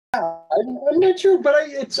I'm not sure, but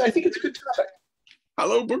I think it's a good topic.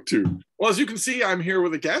 Hello, BookTube. Well, as you can see, I'm here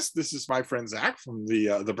with a guest. This is my friend Zach from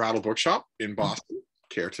the Brattle Bookshop in Boston.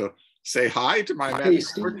 Care to say hi to my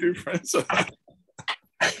BookTube friends?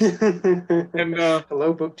 And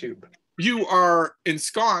hello, BookTube. You are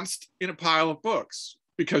ensconced in a pile of books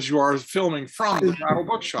because you are filming from the Brattle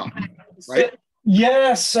Bookshop, right?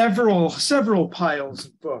 Yeah, several piles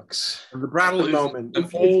of books. And the Brattle is an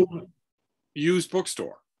old used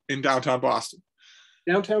bookstore in downtown Boston.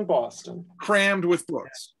 Downtown Boston. Crammed with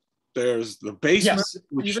books. There's the basement, yes,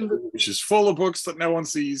 which is full of books that no one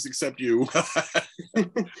sees except you.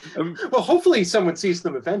 Well, hopefully someone sees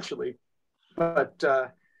them eventually, but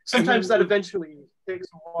sometimes that eventually takes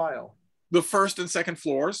a while. The first and second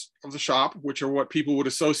floors of the shop, which are what people would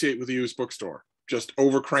associate with a used bookstore, just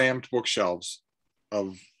overcrammed bookshelves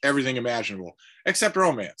of everything imaginable, except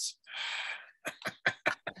romance.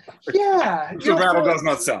 Yeah, the Brattle does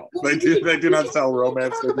not sell. They do not sell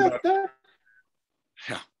romance. Talk about that.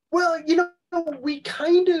 Yeah. Well, we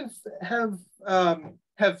kind of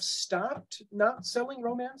have stopped not selling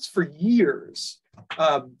romance for years.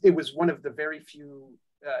 It was one of the very few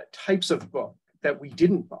types of book that we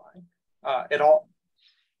didn't buy at all,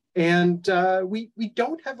 and we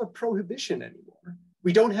don't have a prohibition anymore.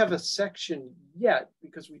 We don't have a section yet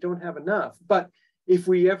because we don't have enough. But if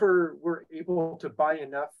we ever were able to buy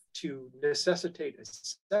enough to necessitate a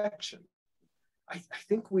section, I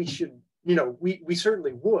think we should, we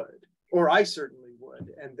certainly would, or I certainly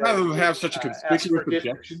would. And then, rather than have such a conspicuous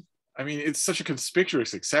exception. I mean, it's such a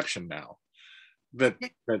conspicuous exception now that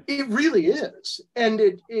it really is. And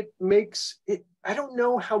it makes it, I don't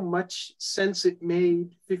know how much sense it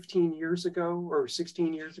made 15 years ago or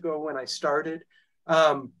 16 years ago when I started.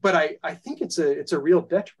 But I think it's a real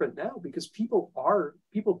detriment now because people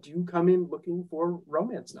do come in looking for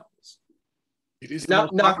romance novels. It is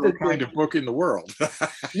not the kind of book in the world.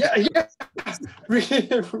 yeah, it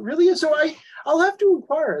really is. So I'll have to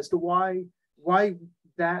inquire as to why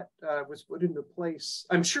that was put into place.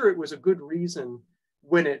 I'm sure it was a good reason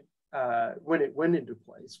when it went into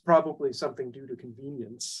place. Probably something due to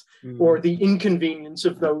convenience or the inconvenience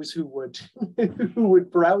of those who would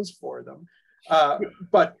browse for them.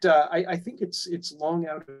 But I think it's long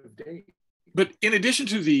out of date. But in addition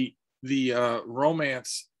to the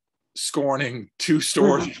romance scorning two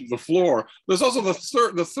stores to the floor, there's also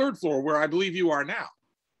the third floor where I believe you are now.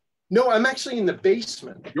 No, I'm actually in the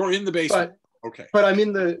basement. You're in the basement. Okay. But I'm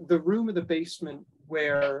in the room of the basement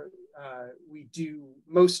where we do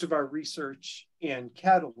most of our research and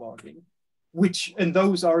cataloging, and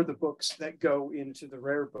those are the books that go into the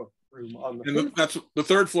rare book room on the third that's the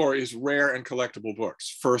third floor is rare and collectible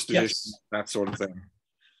books, first edition, that sort of thing.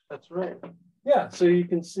 That's right. Yeah, so you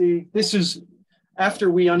can see this is after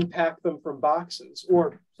we unpack them from boxes,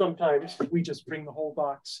 or sometimes we just bring the whole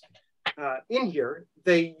box in here.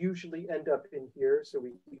 They usually end up in here, so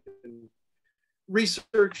we can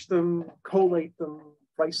research them, collate them,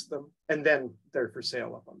 price them, and then they're for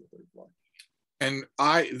sale up on the third floor. And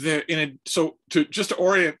just to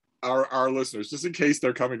orient our listeners, just in case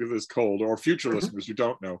they're coming to this cold, or future listeners who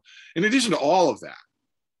don't know, in addition to all of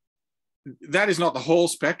that is not the whole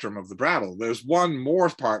spectrum of the Brattle. There's one more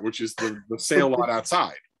part, which is the sale lot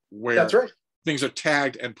outside, where that's right, things are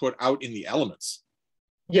tagged and put out in the elements.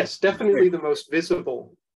 Yes, definitely the most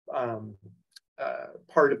visible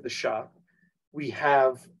part of the shop. We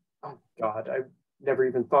have, oh God, I never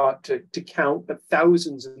even thought to count, but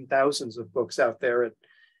thousands and thousands of books out there at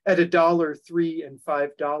 $1, $3, and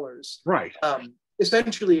 $5. Right.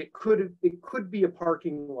 Essentially, it could be a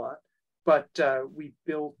parking lot, but we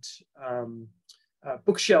built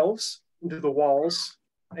bookshelves into the walls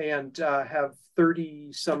and have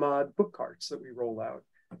 30 some odd book carts that we roll out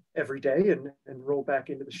every day and roll back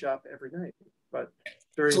into the shop every night. But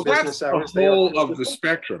during business hours, the whole of the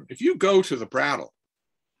spectrum. If you go to the Brattle,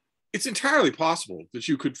 it's entirely possible that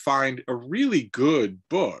you could find a really good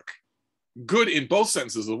book, good in both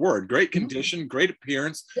senses of the word, great condition, great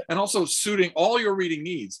appearance, and also suiting all your reading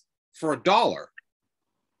needs for $1.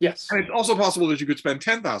 Yes. And it's also possible that you could spend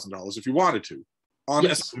 $10,000 if you wanted to on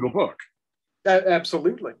a single book.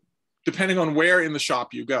 Absolutely. Depending on where in the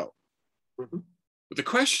shop you go. But the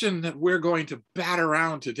question that we're going to bat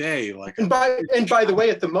around today, and by the way,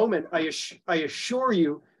 at the moment, I assure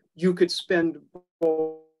you, you could spend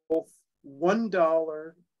both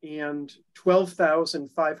 $1 and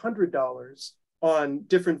 $12,500 on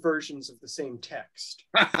different versions of the same text.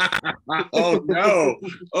 Oh no!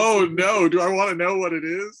 Do I want to know what it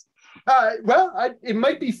is? Well, it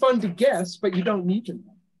might be fun to guess, but you don't need to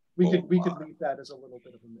know. we could leave that as a little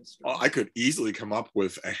bit of a mystery. I could easily come up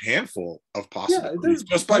with a handful of possibilities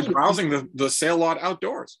Yeah, just by browsing the sale lot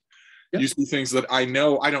outdoors. Yep. You see things that I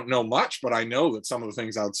don't know much, but I know that some of the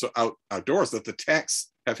things outdoors, that the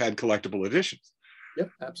texts have had collectible editions.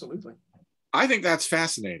 Yep, absolutely. I think that's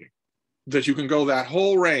fascinating, that you can go that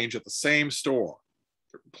whole range at the same store.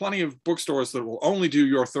 There are plenty of bookstores that will only do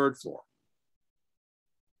your third floor.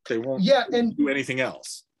 They won't do anything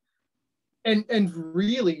else. And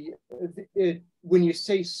really, when you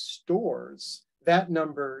say stores, that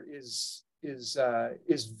number is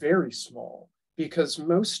very small, because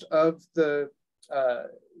most of the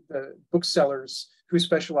booksellers who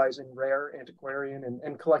specialize in rare, antiquarian,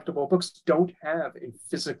 and collectible books don't have a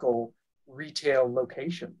physical retail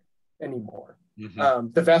location anymore. Mm-hmm.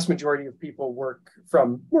 The vast majority of people work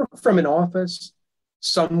from an office.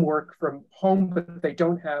 Some work from home, but they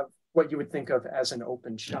don't have what you would think of as an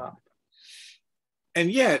open shop.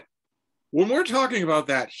 And yet, when we're talking about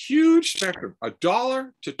that huge spectrum,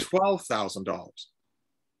 $1 to $12,000,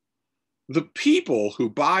 the people who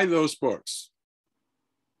buy those books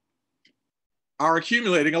are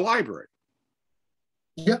accumulating a library.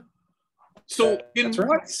 Yeah. So in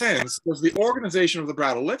what sense does the organization of the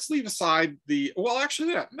Brattle, let's leave aside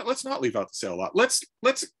let's not leave out the sale lot. Let's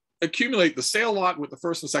accumulate the sale lot with the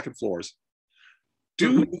first and second floors.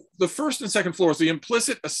 Do the first and second floors, the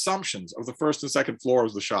implicit assumptions of the first and second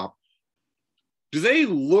floors of the shop, do they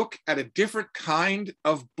look at a different kind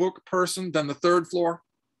of book person than the third floor?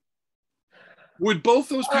 Would both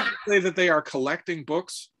those people say that they are collecting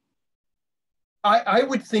books? I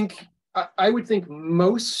would think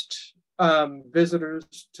most visitors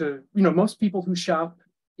to, most people who shop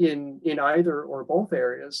in either or both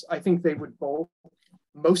areas, I think they would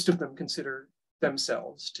most of them consider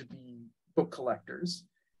themselves to be book collectors,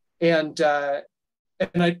 and I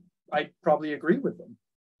probably agree with them.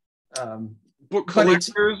 Book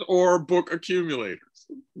collectors or book accumulators?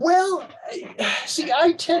 Well, see,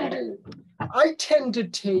 I tend to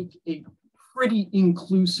take a pretty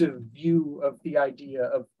inclusive view of the idea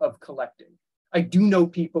of collecting. I do know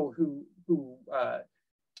people who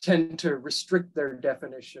tend to restrict their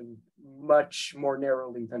definition much more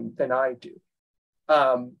narrowly than I do.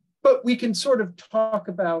 But we can sort of talk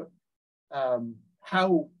about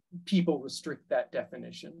how people restrict that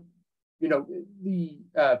definition,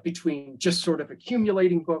 between just sort of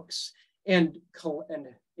accumulating books and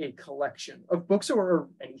a collection of books or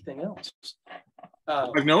anything else.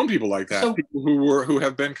 I've known people like that, people who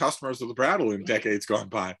have been customers of the Brattle in decades gone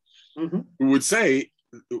by, mm-hmm. who would say,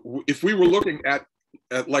 if we were looking at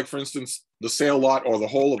like, for instance, the sale lot or the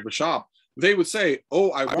whole of the shop, they would say,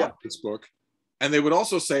 "Oh, I want this book." And they would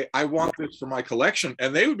also say, "I want this for my collection."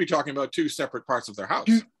 And they would be talking about two separate parts of their house.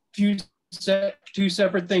 Two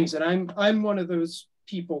separate things. And I'm one of those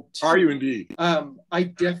people too. Are you indeed? I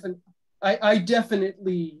definitely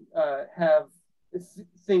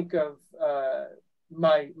think of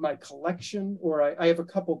my collection, or I have a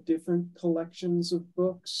couple different collections of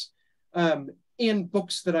books, and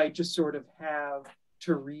books that I just sort of have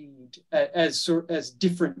to read as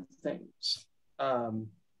different things.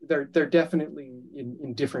 They're definitely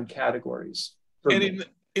in different categories. And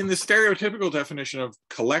in the stereotypical definition of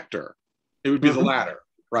collector, it would be mm-hmm. the latter,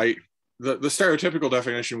 right? The stereotypical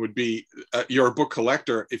definition would be you're a book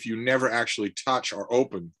collector if you never actually touch or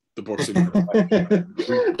open the books in your collection.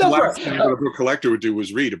 The last thing a book collector would do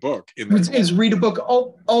was read a book. Is read a book.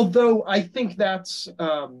 Although I think that's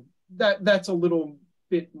a little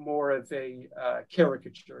bit more of a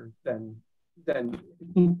caricature than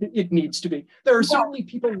it needs to be. There are certainly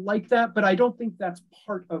people like that, but I don't think that's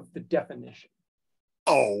part of the definition.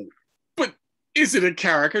 Oh, but is it a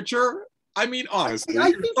caricature? I mean, honestly,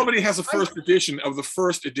 if somebody has a first edition of the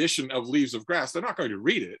first edition of Leaves of Grass, they're not going to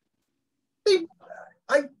read it.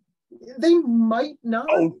 They might not.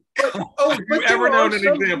 Have you ever known an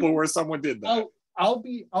example where someone did that? I'll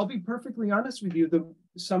be perfectly honest with you.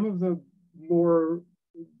 Some of the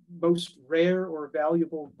most rare or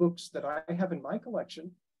valuable books that I have in my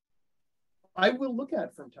collection, I will look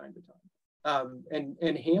at from time to time,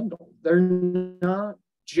 and handle. They're not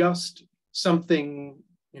just something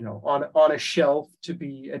on a shelf to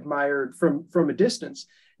be admired from a distance.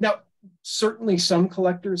 Now, certainly some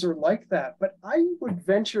collectors are like that, but I would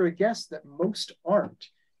venture a guess that most aren't,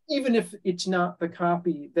 even if it's not the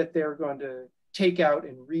copy that they're going to take out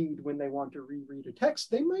and read when they want to reread a text.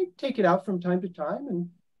 They might take it out from time to time and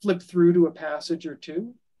flip through to a passage or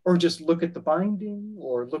two, or just look at the binding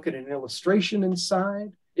or look at an illustration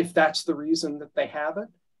inside, if that's the reason that they have it.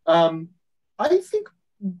 I think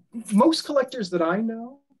most collectors that I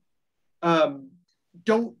know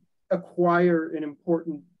don't acquire an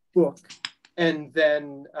important book and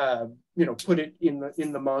then put it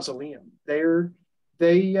in the mausoleum.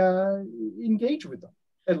 They engage with them,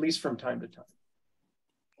 at least from time to time.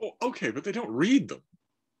 Oh, okay, but they don't read them.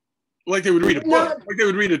 Like they would read a book. Like they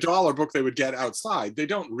would read a dollar book they would get outside. They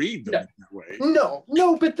don't read them in that way. No,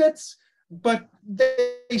 but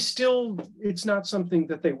they still, it's not something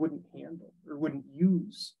that they wouldn't handle or wouldn't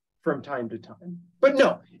use from time to time. But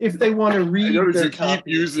no, if they want to read, I notice you keep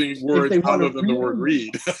using words other than the word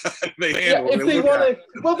read. They handle. If they want to,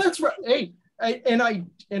 well, that's right. Hey, I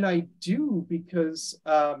do, because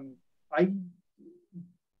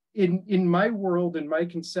in my world, in my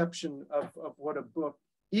conception of what a book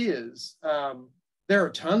is, there are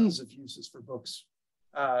tons of uses for books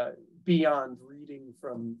beyond reading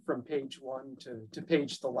from page one to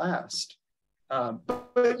page the last.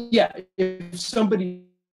 But yeah, if somebody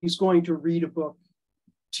is going to read a book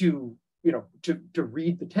to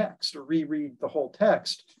read the text or reread the whole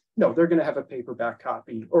text, no, they're going to have a paperback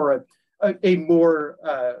copy or a more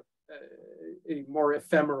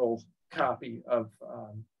ephemeral copy of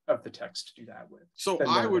the text to do that with. So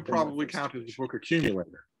I would probably count as a book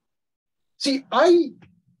accumulator. See, I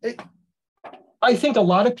think a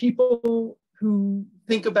lot of people who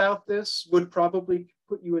think about this would probably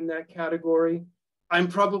put you in that category. I'm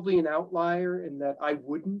probably an outlier in that I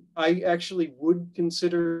wouldn't. I actually would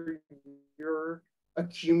consider your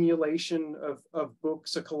accumulation of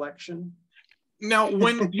books a collection. Now,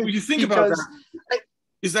 when you think about that,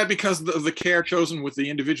 is that because of the care chosen with the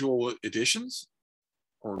individual editions?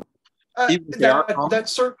 Or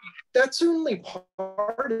that's certainly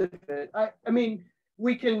part of it. I mean,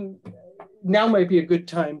 we can, now might be a good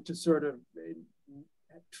time to sort of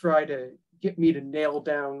try to get me to nail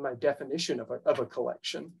down my definition of a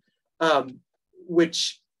collection,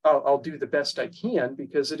 which I'll do the best I can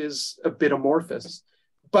because it is a bit amorphous.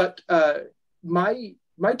 But my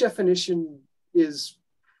definition is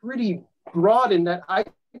pretty broad in that I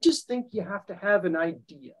just think you have to have an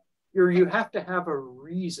idea, or you have to have a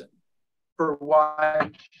reason for why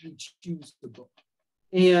you choose the book.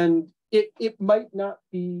 And it might not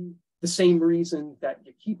be the same reason that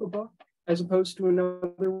you keep a book as opposed to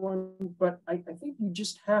another one, but I think you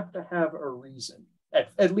just have to have a reason,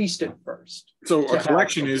 at least at first. So a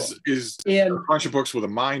collection is a bunch of books with a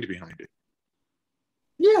mind behind it.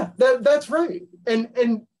 Yeah, that's right.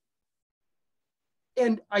 And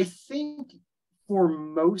I think for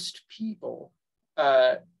most people,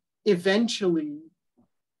 eventually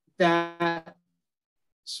that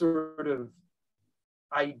sort of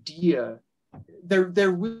idea,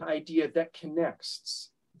 there will be an idea that connects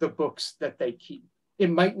the books that they keep. It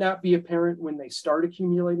might not be apparent when they start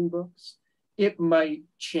accumulating books. It might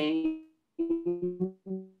change.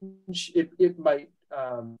 It might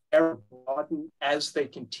broaden as they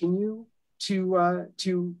continue to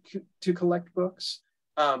collect books.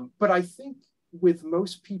 But I think with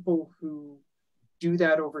most people who do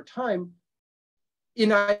that over time,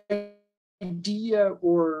 an idea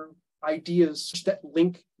or ideas that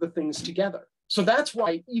link the things together. So that's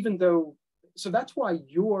why,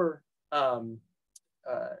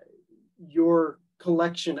 your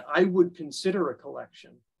collection, I would consider a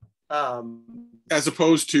collection. As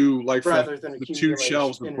opposed to like rather than the two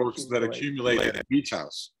shelves of books that accumulate at a beach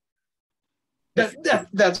house.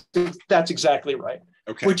 That's exactly right.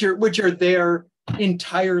 Okay. Which are there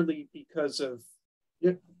entirely because of,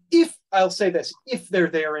 if they're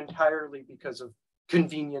there entirely because of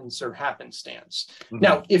convenience or happenstance. Mm-hmm.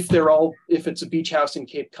 Now, if it's a beach house in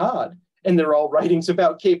Cape Cod and they're all writings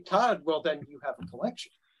about Cape Cod, well, then you have a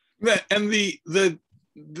collection. And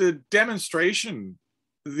the demonstration,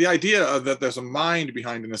 the idea that there's a mind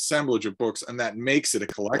behind an assemblage of books and that makes it a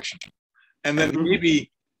collection. And then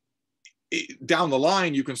maybe down the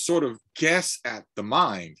line, you can sort of guess at the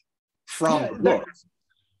mind from the books.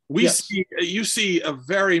 You see a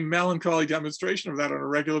very melancholy demonstration of that on a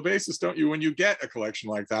regular basis, don't you, when you get a collection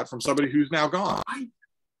like that from somebody who's now gone?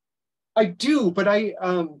 I do, but I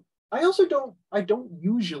also don't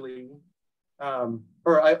usually,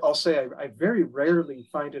 I'll say I very rarely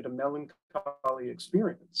find it a melancholy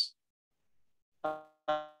experience.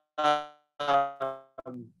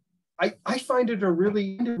 I find it a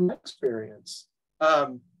really experience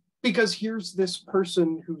because here's this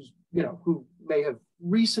person who may have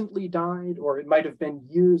recently died, or it might have been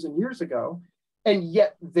years and years ago, and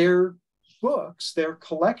yet their books, their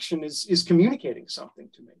collection is communicating something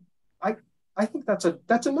to me. I think that's a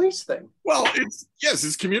nice thing. Well, it's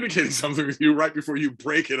communicating something with you right before you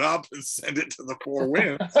break it up and send it to the four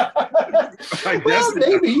winds. I guess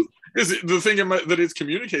maybe. Is it the thing that it's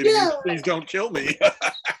communicating? Yeah. Please don't kill me.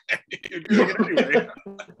 You're doing it anyway.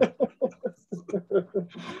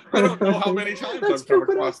 I don't know how many times That's I've come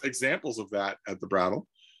true, across examples of that at the Brattle.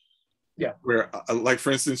 Yeah. Where, like,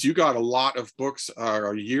 for instance, you got a lot of books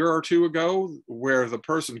a year or two ago where the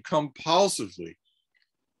person compulsively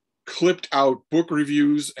clipped out book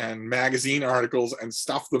reviews and magazine articles and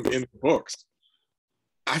stuffed them in books.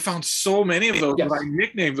 I found so many of those that I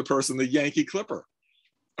nicknamed the person the Yankee Clipper.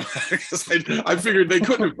 Because I figured they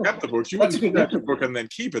couldn't have kept the books. You wouldn't keep the book and then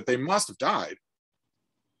keep it. They must have died.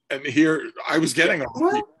 And here I was getting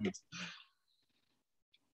all these.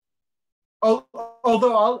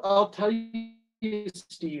 Although I'll tell you,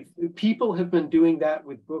 Steve, people have been doing that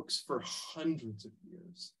with books for hundreds of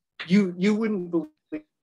years. You wouldn't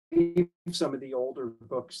believe some of the older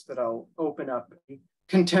books that I'll open up,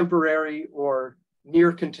 contemporary or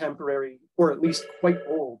near contemporary, or at least quite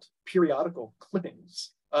old periodical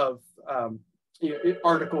clippings of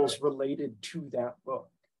articles related to that book.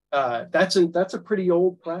 That's a pretty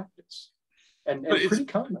old practice and pretty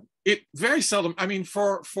common. It very seldom, I mean,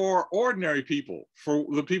 for ordinary people, for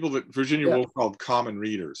the people that Virginia Woolf called common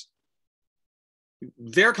readers,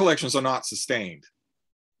 their collections are not sustained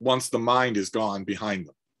once the mind is gone behind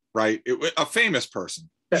them, right? A famous person,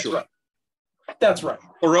 that's sure. Right. That's right.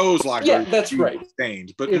 Thoreau's library, that's right.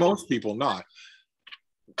 Sustained, but most people not.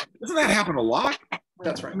 Doesn't that happen a lot?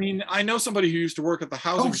 That's right. I mean, I know somebody who used to work at the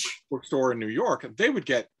housing bookstore in New York, and they would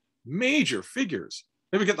get major figures.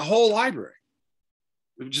 They would get the whole library.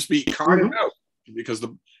 It would just be carted out because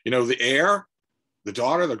the heir, the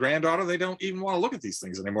daughter, the granddaughter, they don't even want to look at these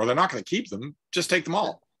things anymore. They're not going to keep them. Just take them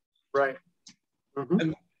all. Right.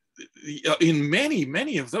 And in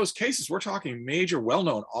many of those cases, we're talking major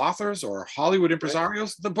well-known authors or Hollywood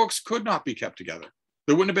impresarios. The books could not be kept together.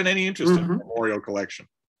 There wouldn't have been any interest in a memorial collection.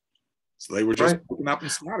 So they were just broken up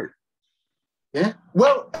and scattered. Yeah.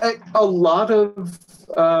 Well, a lot of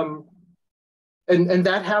and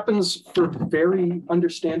that happens for very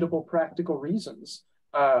understandable practical reasons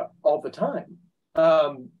all the time.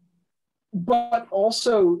 But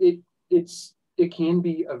also it can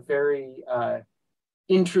be a very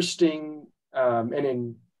interesting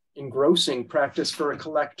and engrossing practice for a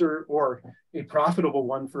collector, or a profitable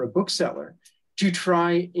one for a bookseller, to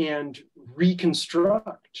try and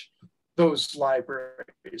reconstruct those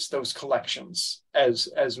libraries, those collections,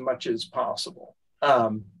 as much as possible.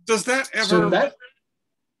 Does that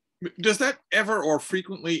ever or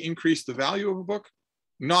frequently increase the value of a book?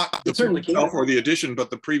 Not the book itself or the edition, but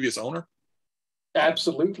the previous owner?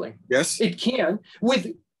 Absolutely. Yes. It can.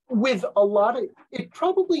 With a lot of, it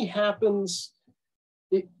probably happens,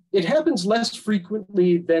 it happens less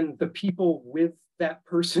frequently than the people with that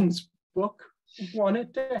person's book want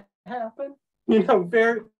it to happen.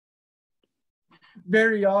 Very,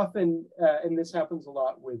 very often, and this happens a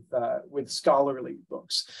lot with scholarly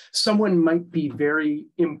books. Someone might be very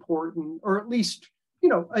important, or at least,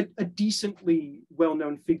 a decently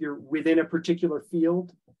well-known figure within a particular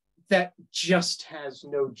field, that just has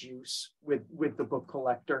no juice with the book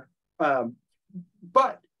collector.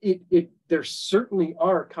 But there certainly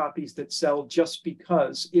are copies that sell just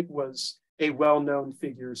because it was a well-known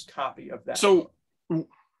figure's copy of that. So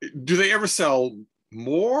do they ever sell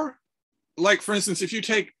more? Like, for instance, if you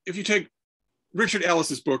take Richard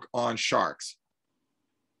Ellis's book on sharks,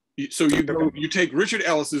 so you take Richard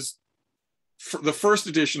Ellis's, the first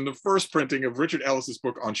edition, the first printing of Richard Ellis's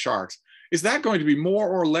book on sharks, is that going to be more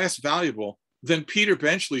or less valuable than Peter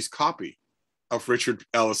Benchley's copy of Richard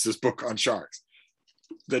Ellis's book on sharks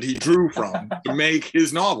that he drew from to make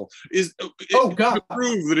his novel? To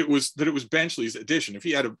prove that it was Benchley's edition, if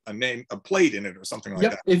he had a plate in it or something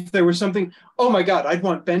like that. If there was something, oh my God, I'd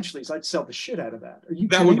want Benchley's. I'd sell the shit out of that. Are you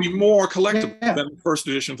that kidding? Would be more collectible than the first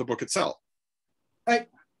edition of the book itself.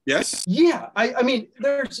 Yes. Yeah. I mean,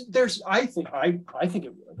 there's. I think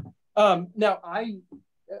it would. Now,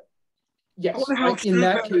 yes. In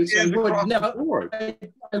that case, I would. Now,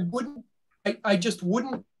 I wouldn't. I just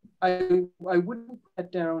wouldn't. I wouldn't put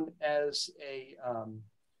that down as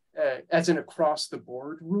an across the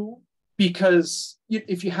board rule, because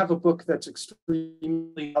if you have a book that's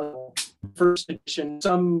extremely valuable, first edition,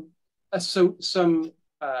 some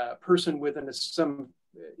person with some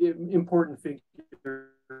important figure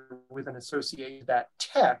with an associated that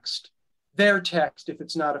text, their text, if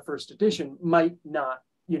it's not a first edition, might not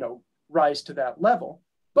rise to that level,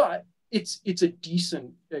 but it's a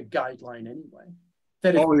decent guideline anyway.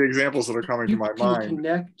 That all the examples that are coming to my mind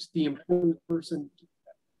connect the important person.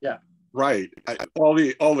 Right. All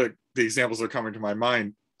the examples that are coming to my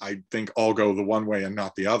mind, I think all go the one way and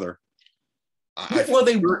not the other.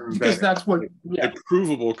 Because that's what a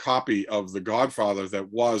provable copy of The Godfather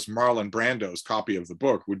that was Marlon Brando's copy of the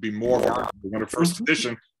book would be more valuable than a first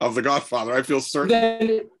edition of The Godfather. I feel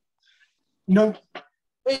certain. No,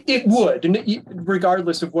 it would, and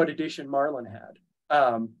regardless of what edition Marlin had.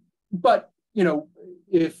 But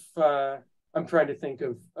if I'm trying to think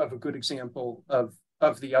of a good example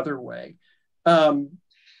of the other way,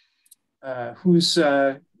 who's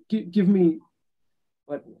give me,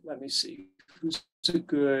 let me see, who's a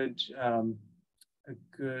good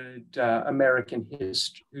American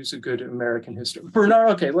history, who's a good American history. Bernard,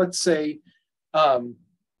 okay, let's say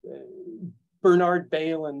Bernard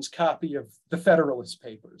Bailyn's copy of the Federalist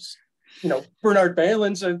Papers. Bernard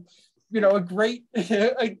Bailyn's a great,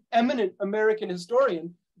 eminent American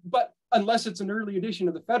historian, but unless it's an early edition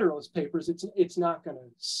of the Federalist Papers, it's not going to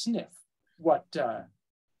sniff what,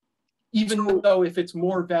 even though if it's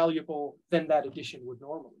more valuable than that edition would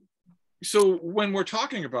normally. So when we're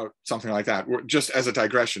talking about something like that, just as a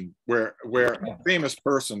digression, where a famous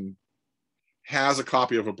person has a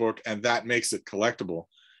copy of a book and that makes it collectible,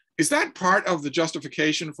 is that part of the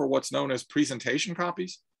justification for what's known as presentation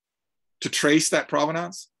copies? To trace that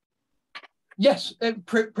provenance? Yes,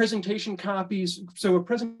 presentation copies. So a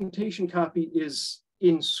presentation copy is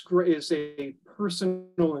a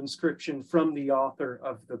personal inscription from the author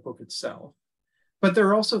of the book itself. But there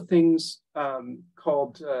are also things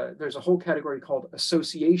called, there's a whole category called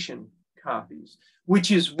association copies,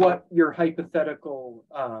 which is what your hypothetical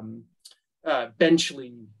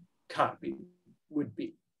Benchley copy would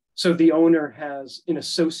be. So the owner has an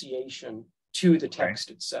association to the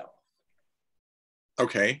text itself.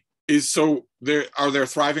 Okay. Are there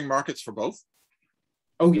thriving markets for both?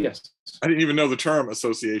 Oh, yes. I didn't even know the term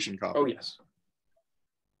association copy. Oh, yes.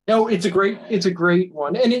 No, it's a great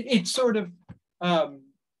one. And it's sort of,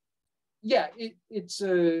 it's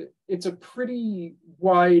a pretty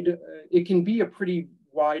wide, it can be a pretty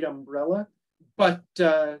wide umbrella, but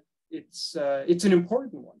it's an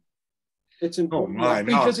important one. It's important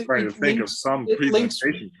because I'm trying to think of some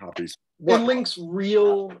presentation copies. It links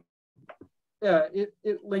real, it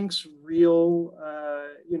links real,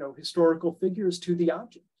 historical figures to the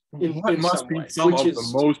object. It must be some of the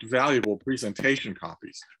most valuable presentation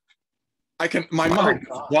copies. My mind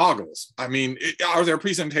boggles. I mean, are there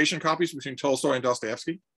presentation copies between Tolstoy and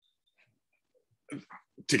Dostoevsky?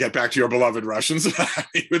 To get back to your beloved Russians.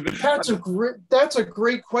 That's a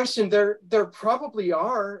great question. There probably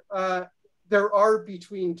are. There are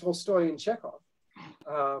between Tolstoy and Chekhov.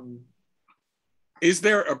 Is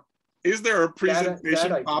there a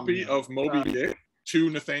presentation copy of Moby Dick to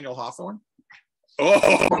Nathaniel Hawthorne?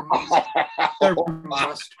 Oh, there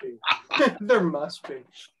must be. There must be.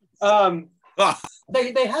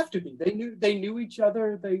 They have to be. They knew each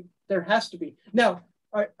other. There has to be. Now,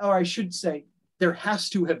 or I should say, there has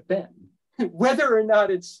to have been. Whether or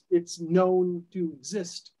not it's known to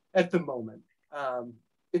exist at the moment,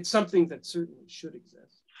 it's something that certainly should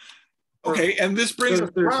exist. Okay, and this brings us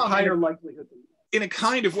around higher likelihood. In a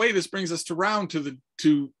kind of way, this brings us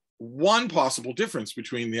to one possible difference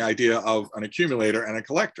between the idea of an accumulator and a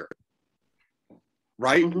collector,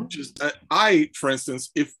 right? Mm-hmm. Just for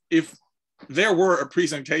instance, if there were a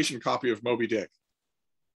presentation copy of Moby Dick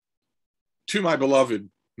to my beloved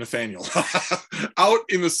Nathaniel out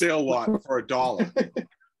in the sale lot for $1,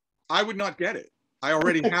 I would not get it. I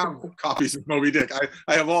already have copies of Moby Dick.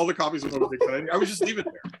 I have all the copies of Moby Dick. I would just leave it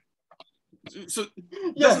there. So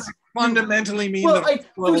yes. Does it fundamentally mean well, that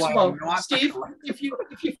first of all, Steve, if you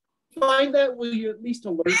find that, will you at least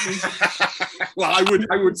alert me? Well,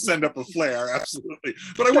 I would send up a flare, absolutely,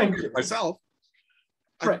 but I wouldn't do it myself.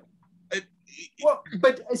 Right. Well,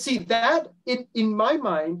 but see that in my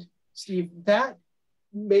mind, Steve, that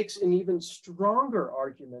makes an even stronger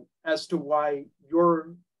argument as to why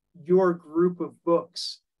your group of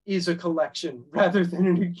books is a collection rather than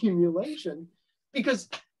an accumulation, because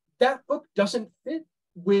that book doesn't fit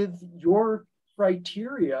with your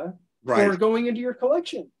criteria for going into your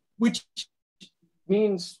collection, which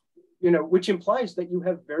means, which implies that you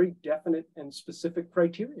have very definite and specific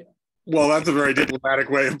criteria. Well, that's a very diplomatic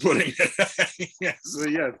way of putting it. Yes,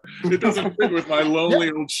 it doesn't fit with my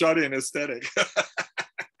lonely old shut-in aesthetic.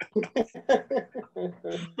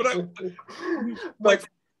 But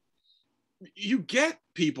you get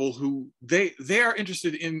people who they are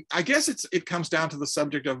interested in. I guess it comes down to the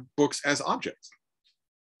subject of books as objects.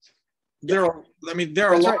 There are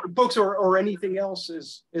a lot of books or anything else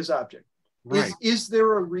is object. Right. Is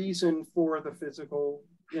there a reason for the physical,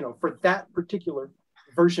 for that particular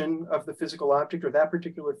version of the physical object or that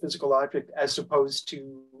particular physical object as opposed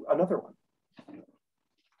to another one?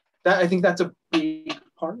 I think that's a big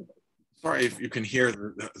part of it. Sorry if you can hear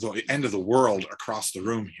the end of the world across the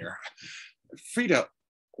room here. Frida,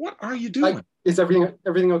 what are you doing? Is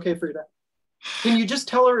everything okay, Frida? Can you just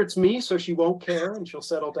tell her it's me so she won't care and she'll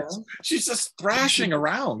settle down? She's just thrashing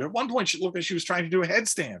around. At one point, she looked like she was trying to do a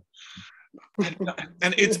headstand.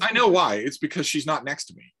 And it's, I know why. It's because she's not next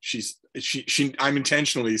to me. I'm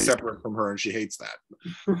intentionally separate from her, and she hates that.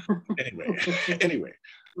 Anyway,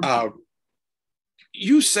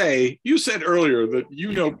 you said earlier that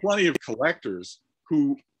you know plenty of collectors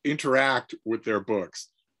who interact with their books.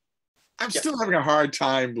 I'm still having a hard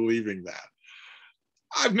time believing that.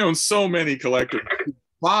 I've known so many collectors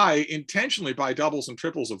who intentionally buy doubles and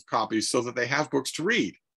triples of copies so that they have books to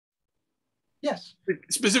read. Yes.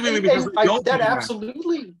 Specifically because they don't that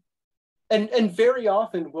absolutely, and very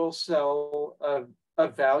often will sell a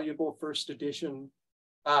valuable first edition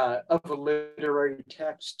of a literary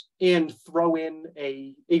text and throw in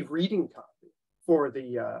a reading copy for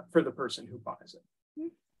the person who buys it.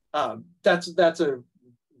 That's a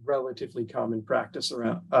relatively common practice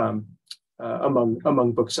around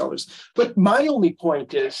among booksellers. But my only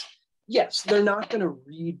point is, yes, they're not going to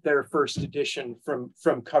read their first edition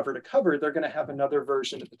from cover to cover. They're going to have another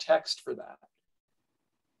version of the text for that.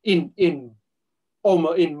 In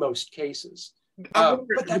most cases. But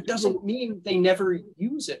that doesn't mean they never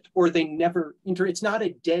use it or they never it's not a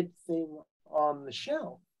dead thing on the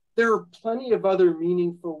shelf. There are plenty of other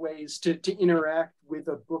meaningful ways to interact with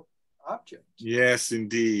a book object. Yes,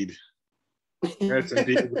 indeed. Yes,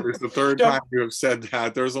 indeed. It's the third time you have said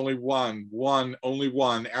that. There's only only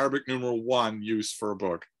one Arabic numeral 1 use for a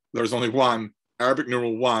book. There's only one Arabic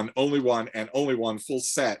numeral 1, only one, and only one full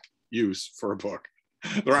set use for a book.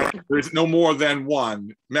 There is no more than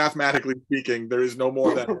one. Mathematically speaking, there is no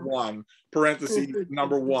more than one parentheses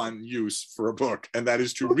number 1 use for a book, and that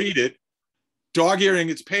is to read it, dog-earing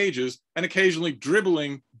its pages, and occasionally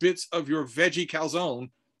dribbling bits of your veggie calzone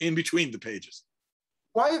in between the pages.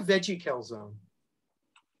 Why a veggie calzone?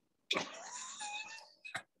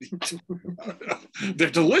 They're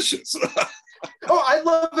delicious. Oh, I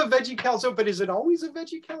love a veggie calzone, but is it always a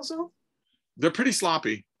veggie calzone? They're pretty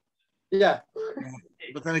sloppy. Yeah.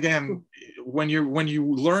 But then again, when you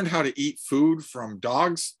learned how to eat food from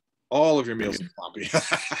dogs, all of your meals are sloppy.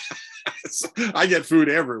 So I get food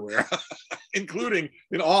everywhere, including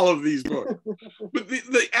in all of these books. But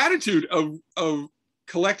the attitude of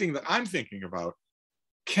collecting that I'm thinking about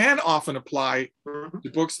can often apply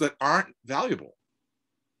to books that aren't valuable.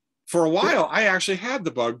 For a while, I actually had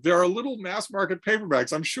the bug. There are little mass market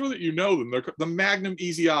paperbacks. I'm sure that you know them. They're the Magnum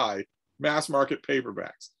Easy Eye mass market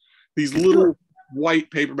paperbacks. These little white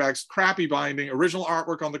paperbacks, crappy binding, original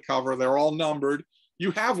artwork on the cover. They're all numbered.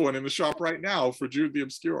 You have one in the shop right now for Jude the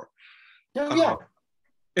Obscure. Yeah.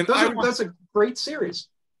 And that's a great series.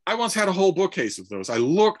 I once had a whole bookcase of those. I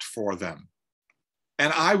looked for them.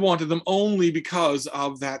 And I wanted them only because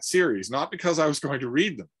of that series, not because I was going to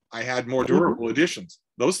read them. I had more durable editions.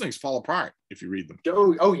 Those things fall apart if you read them.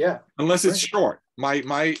 Oh yeah. Unless it's short. My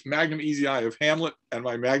Magnum Easy Eye of Hamlet and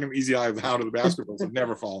my Magnum Easy Eye of the Hound of the Baskervilles have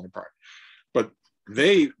never fallen apart. But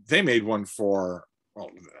they made one for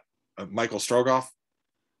Michael Strogoff.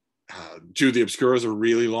 Jude the Obscure is a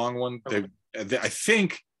really long one. I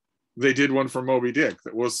think they did one for Moby Dick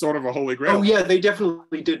that was sort of a holy grail. Oh yeah, they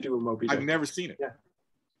definitely did do a Moby Dick. I've never seen it. Yeah.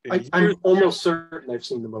 I'm almost certain I've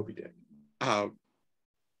seen the Moby Dick.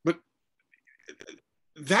 But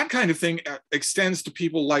that kind of thing extends to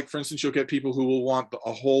people like, for instance, you'll get people who will want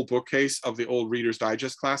a whole bookcase of the old Reader's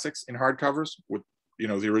Digest classics in hardcovers with,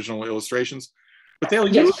 the original illustrations. But they'll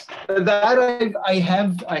use that. I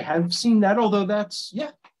have seen that. Although that's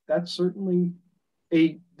certainly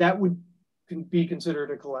that would be considered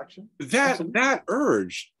a collection. That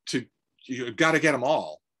urge to you got to get them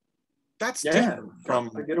all. That's different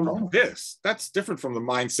from this. That's different from the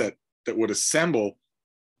mindset that would assemble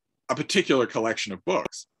a particular collection of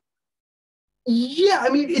books. Yeah, I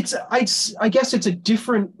mean, I guess it's a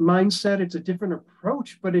different mindset. It's a different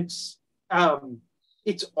approach, but it's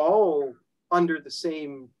all under the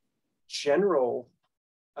same general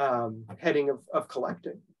heading of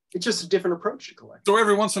collecting. It's just a different approach to collecting. So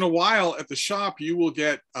every once in a while at the shop, you will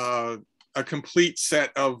get a complete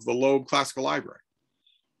set of the Loeb Classical Library.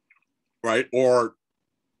 Right? Or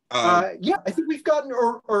I think we've gotten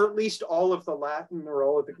or at least all of the Latin or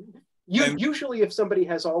all of the Greek. Usually if somebody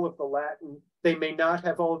has all of the Latin, they may not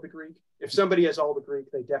have all of the Greek. If somebody has all the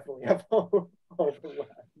Greek, they definitely have all of the Latin.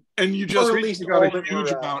 And you just got a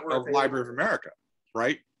huge amount of Library of America,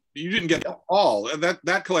 right? You didn't get all.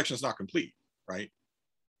 That collection is not complete, right?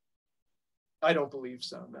 I don't believe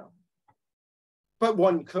so, no. But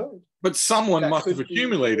one could. But someone must have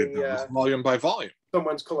accumulated them volume by volume.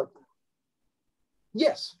 Someone's collecting.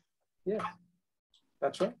 Yes. Yeah.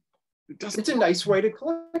 That's right. It's a nice way to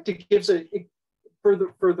collect. It gives for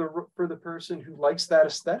the person who likes that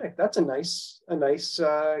aesthetic, that's a nice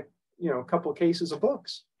couple of cases of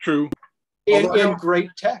books. True. And great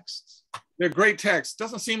texts. They're great texts.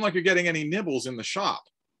 Doesn't seem like you're getting any nibbles in the shop.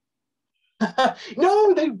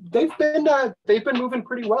 No, they've been moving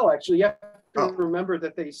pretty well, actually. You have to remember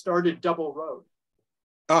that they started double road.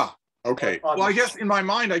 Okay. Well, I guess in my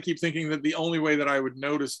mind, I keep thinking that the only way that I would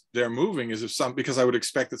notice they're moving is because I would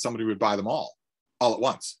expect that somebody would buy them all at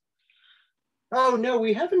once. Oh no,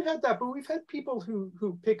 we haven't had that, but we've had people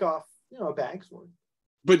who pick off bags for it.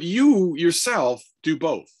 But you yourself do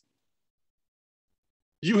both.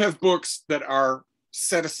 You have books that are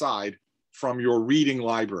set aside from your reading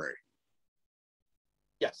library.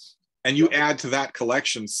 Yes. And you add to that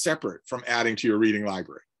collection separate from adding to your reading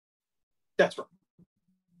library. That's right.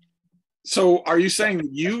 So are you saying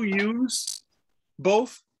that you use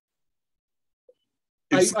both?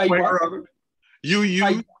 You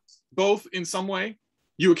use both in some way?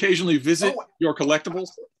 You occasionally visit your collectibles?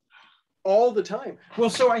 All the time.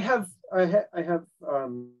 Well, so I have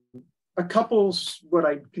a couple what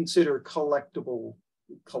I consider collectible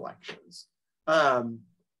collections. And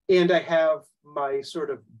I have my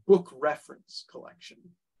sort of book reference collection.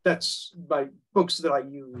 That's my books that I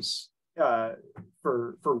use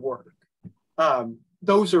for work.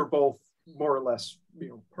 Those are both more or less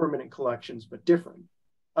permanent collections, but different.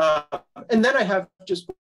 And then I have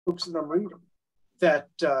just books that I'm reading that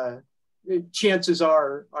chances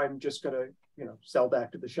are I'm just going to sell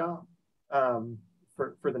back to the shop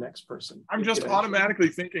for the next person. I'm just automatically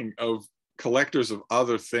thinking of collectors of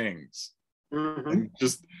other things. Mm-hmm. And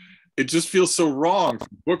it just feels so wrong for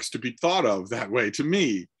books to be thought of that way to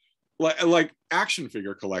me. Like action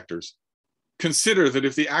figure collectors consider that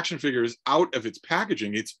if the action figure is out of its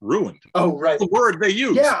packaging, it's ruined. Oh, right. That's the word they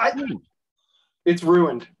use. Yeah, it's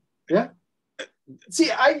ruined. Yeah.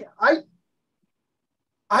 See, I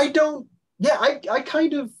don't. Yeah, I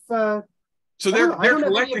kind of. So they're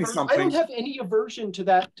collecting something. I don't have any aversion to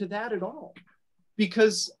that at all,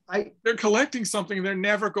 because they're collecting something they're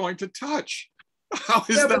never going to touch. How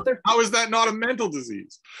is that not a mental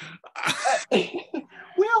disease?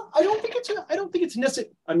 Well, I don't think it's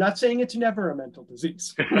necessary. I'm not saying it's never a mental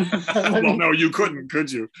disease. Well, no, you couldn't,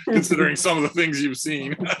 could you? Considering some of the things you've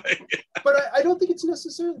seen. But I don't think it's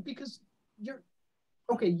necessary, because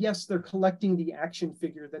yes, they're collecting the action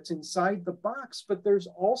figure that's inside the box, but there's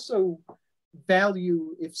also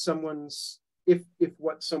value if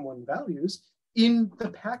what someone values in the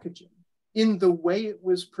packaging, in the way it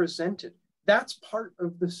was presented. That's part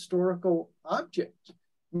of the historical object.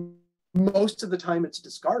 Most of the time it's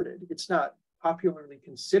discarded. It's not popularly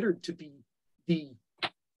considered to be the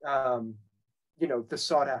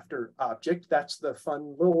sought after object. That's the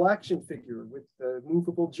fun little action figure with the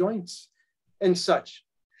movable joints and such.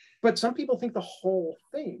 But some people think the whole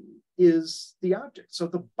thing is the object. So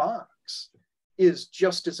the box is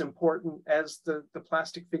just as important as the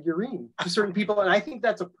plastic figurine to certain people. And I think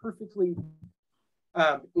that's a perfectly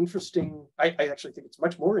interesting, I actually think it's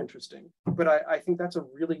much more interesting, but I think that's a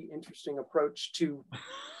really interesting approach to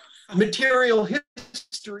material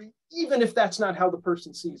history, even if that's not how the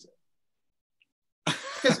person sees it.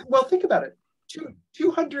 Because, well, think about it.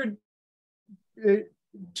 200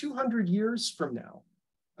 years from now,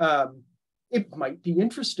 it might be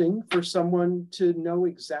interesting for someone to know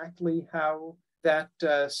exactly how that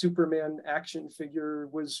Superman action figure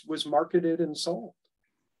was marketed and sold.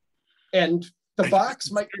 And the box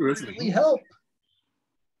might really help.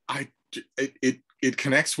 It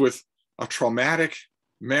connects with a traumatic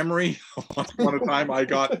memory. Once upon a time, I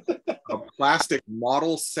got a plastic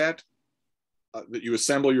model set that you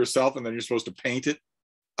assemble yourself, and then you're supposed to paint it,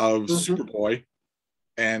 of Superboy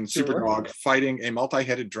and Superdog fighting a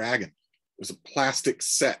multi-headed dragon. It was a plastic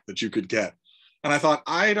set that you could get. And I thought,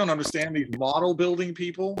 I don't understand these model building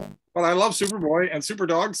people, but I love Superboy and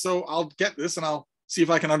Superdog, so I'll get this and I'll see if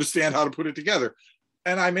I can understand how to put it together.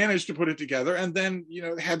 And I managed to put it together. And then,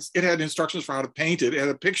 it had instructions for how to paint it. It had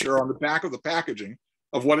a picture on the back of the packaging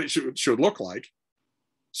of what it should look like.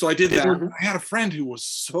 So I did that. I had a friend who was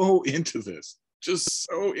so into this, just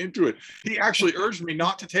so into it. He actually urged me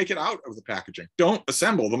not to take it out of the packaging. Don't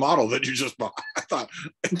assemble the model that you just bought. I thought,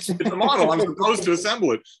 it's a model. I'm supposed to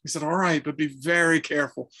assemble it. He said, all right, but be very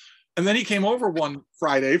careful. And then he came over one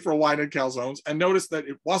Friday for a wine and calzones and noticed that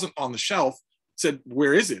it wasn't on the shelf. Said,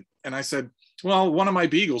 where is it? And I said, well, one of my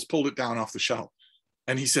beagles pulled it down off the shelf.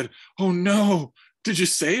 And he said, oh no, did you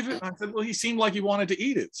save it? And I said, well, he seemed like he wanted to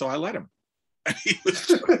eat it, so I let him. And he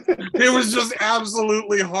was just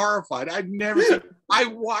absolutely horrified. I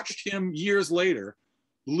watched him years later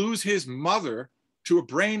lose his mother to a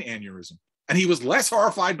brain aneurysm And he was less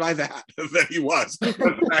horrified by that than he was by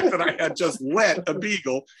the fact that I had just let a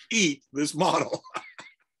beagle eat this model.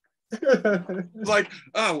 It's like,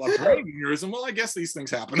 oh, a brain aneurysm. Well, I guess these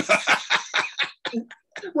things happen.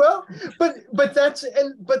 Well, but that's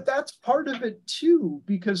part of it too,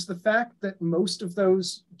 because the fact that most of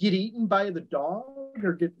those get eaten by the dog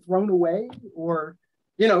or get thrown away or,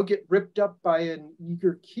 you know, get ripped up by an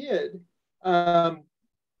eager kid, I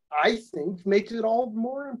think makes it all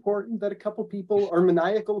more important that a couple people are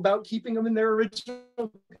maniacal about keeping them in their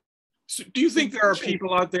original. So do you think there are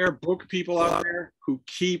people out there, book people out there, who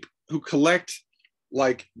collect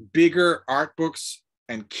like bigger art books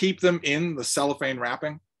and keep them in the cellophane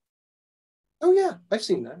wrapping? Oh yeah, I've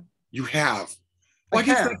seen that. You have. Well, I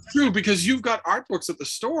guess that's true, because you've got art books at the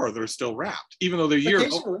store that are still wrapped, even though they're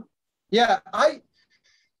years old. Yeah, I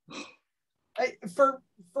for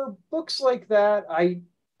books like that, I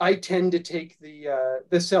tend to take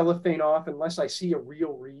the cellophane off unless I see a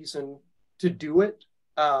real reason to do it.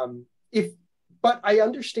 But I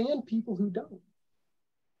understand people who don't.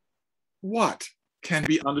 What can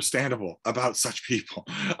be understandable about such people?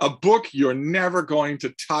 A book you're never going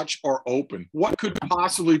to touch or open. What could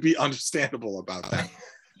possibly be understandable about that?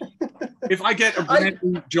 If I get a brand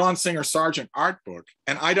new John Singer Sargent art book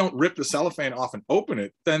and I don't rip the cellophane off and open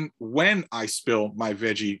it, then when I spill my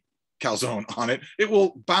veggie calzone on it, it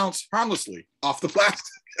will bounce harmlessly off the plastic.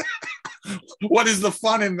 What is the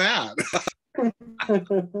fun in that?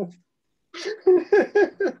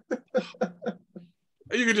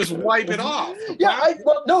 You can just wipe it off. Yeah, I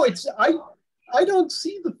don't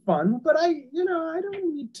see the fun, but I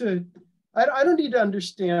don't need to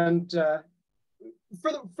understand.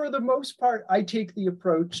 For the most part, I take the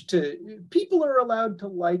approach to people are allowed to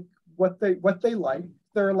like what they like.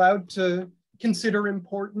 They're allowed to consider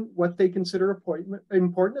important what they consider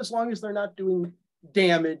important, as long as they're not doing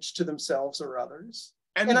damage to themselves or others.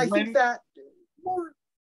 And I think that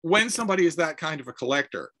when somebody is that kind of a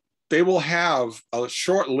collector, they will have a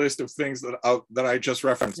short list of things that I just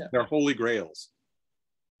referenced. Yeah. They're holy grails,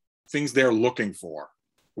 things they're looking for,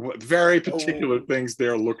 very particular things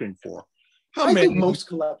they're looking for. I think most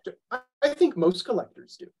collectors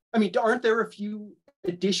do. I mean, aren't there a few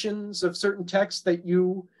editions of certain texts that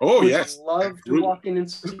you would love to walk in and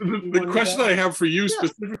see? The question that I have for you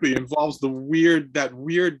specifically involves that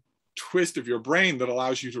weird twist of your brain that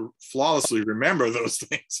allows you to flawlessly remember those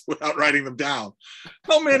things without writing them down.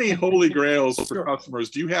 How many holy grails for customers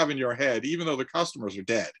do you have in your head, even though the customers are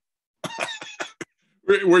dead?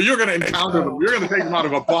 Where you're going to encounter them, you're going to take them out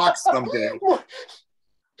of a box someday.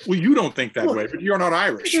 Well, you don't think that way, but you're not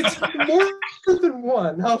Irish. It's more than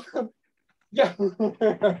one. Yeah.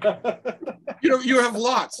 You have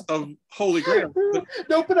lots of holy grails.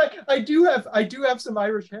 No, but I do have some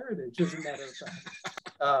Irish heritage, as a matter of fact.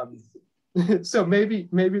 So maybe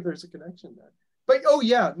there's a connection there. But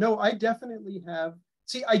I definitely have.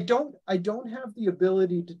 See, I don't have the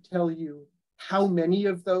ability to tell you how many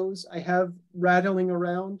of those I have rattling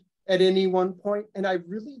around at any one point, and I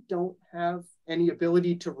really don't have any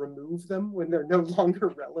ability to remove them when they're no longer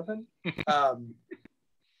relevant.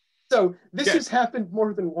 So this has happened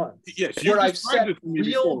more than once. Yes, where I've set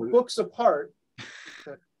real books apart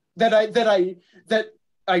that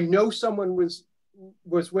I know someone was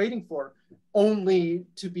waiting for, only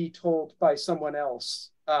to be told by someone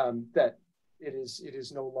else that it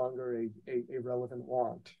is no longer a relevant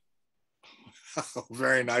want.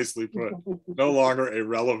 Very nicely put. No longer a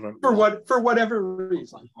relevant for whatever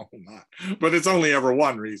reason. Oh, not. But it's only ever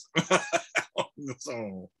one reason.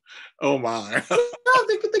 So, oh my. No,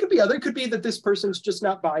 they could be other. It could be that this person's just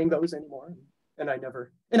not buying those anymore, and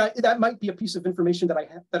that might be a piece of information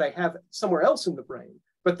that I have somewhere else in the brain.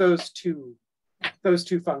 But those two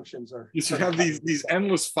functions are. You have these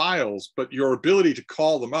endless files, but your ability to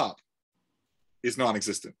call them up is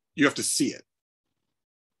non-existent. You have to see it.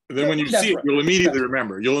 And then when you see it, you'll immediately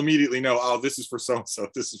remember. You'll immediately know, oh, this is for so-and-so,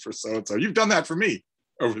 this is for so-and-so. You've done that for me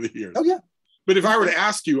over the years. Oh, yeah. But if I were to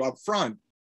ask you up front,